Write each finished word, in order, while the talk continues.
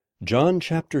John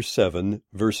chapter 7,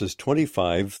 verses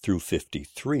 25 through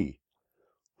 53.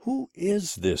 Who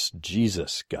is this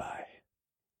Jesus guy?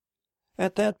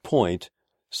 At that point,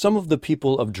 some of the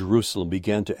people of Jerusalem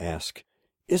began to ask,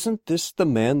 "Isn't this the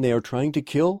man they are trying to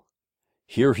kill?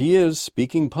 Here he is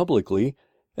speaking publicly,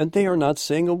 and they are not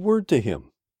saying a word to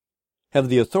him. Have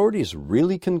the authorities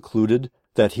really concluded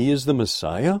that he is the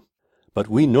Messiah? But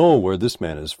we know where this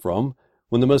man is from.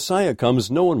 When the Messiah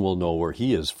comes, no one will know where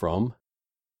he is from."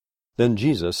 Then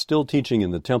Jesus, still teaching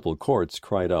in the temple courts,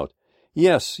 cried out,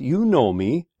 "Yes, you know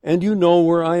me, and you know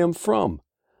where I am from.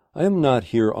 I am not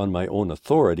here on my own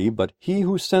authority, but he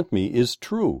who sent me is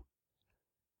true.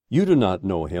 You do not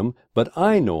know him, but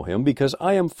I know him, because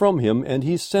I am from him, and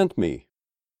he sent me."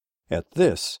 At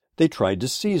this they tried to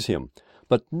seize him,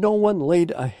 but no one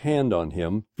laid a hand on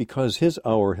him, because his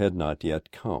hour had not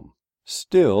yet come.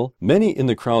 Still, many in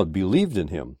the crowd believed in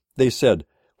him. They said,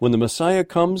 "When the Messiah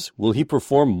comes, will he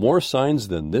perform more signs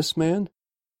than this man?"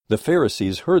 The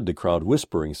Pharisees heard the crowd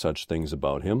whispering such things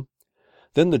about him.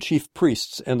 Then the chief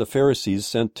priests and the Pharisees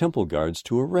sent temple guards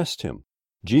to arrest him.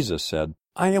 Jesus said,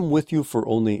 "I am with you for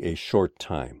only a short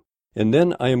time, and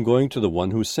then I am going to the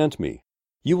one who sent me.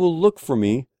 You will look for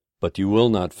me, but you will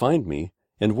not find me,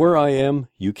 and where I am,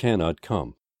 you cannot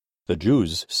come." The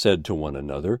Jews said to one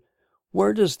another,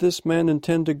 "Where does this man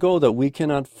intend to go that we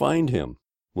cannot find him?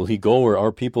 Will he go where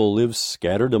our people live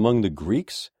scattered among the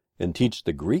Greeks, and teach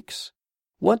the Greeks?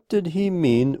 What did he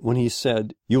mean when he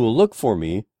said, 'You will look for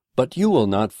me, but you will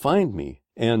not find me,'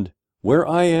 and 'Where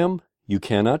I am, you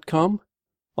cannot come'?"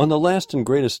 On the last and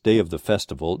greatest day of the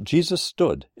festival, Jesus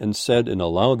stood and said in a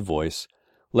loud voice,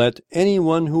 "Let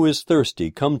anyone who is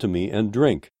thirsty come to me and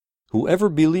drink. Whoever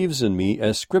believes in me,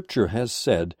 as Scripture has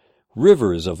said,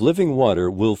 rivers of living water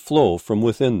will flow from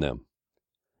within them."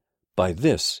 By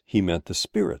this he meant the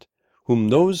Spirit, whom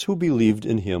those who believed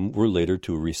in him were later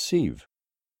to receive.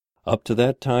 Up to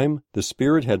that time the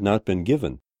Spirit had not been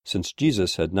given, since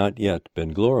Jesus had not yet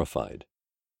been glorified.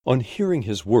 On hearing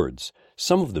his words,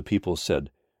 some of the people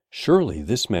said, "Surely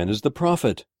this man is the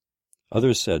prophet."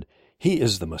 Others said, "He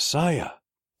is the Messiah."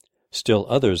 Still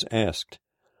others asked,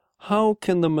 "How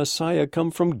can the Messiah come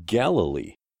from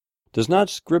Galilee? Does not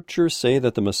Scripture say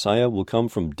that the Messiah will come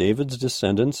from David's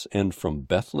descendants and from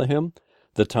Bethlehem,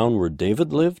 the town where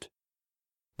David lived?"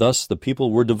 Thus the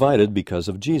people were divided because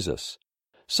of Jesus.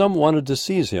 Some wanted to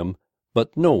seize him,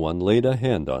 but no one laid a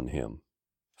hand on him.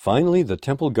 Finally, the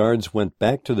temple guards went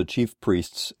back to the chief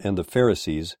priests and the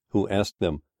Pharisees, who asked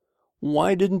them,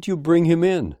 "Why didn't you bring him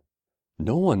in?"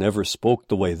 "No one ever spoke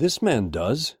the way this man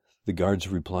does," the guards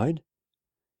replied.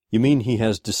 "You mean he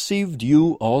has deceived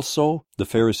you also?" the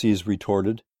Pharisees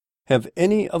retorted. "Have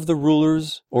any of the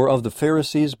rulers or of the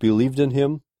Pharisees believed in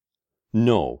him?"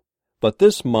 "No, but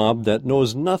this mob that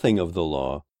knows nothing of the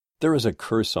law, there is a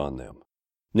curse on them."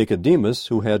 Nicodemus,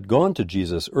 who had gone to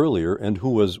Jesus earlier and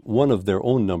who was one of their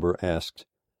own number, asked,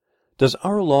 "Does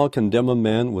our law condemn a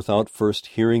man without first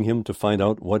hearing him to find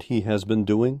out what he has been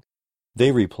doing?"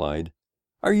 They replied,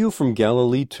 "Are you from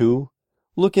Galilee too?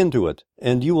 Look into it,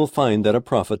 and you will find that a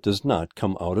prophet does not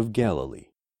come out of Galilee."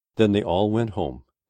 Then they all went home.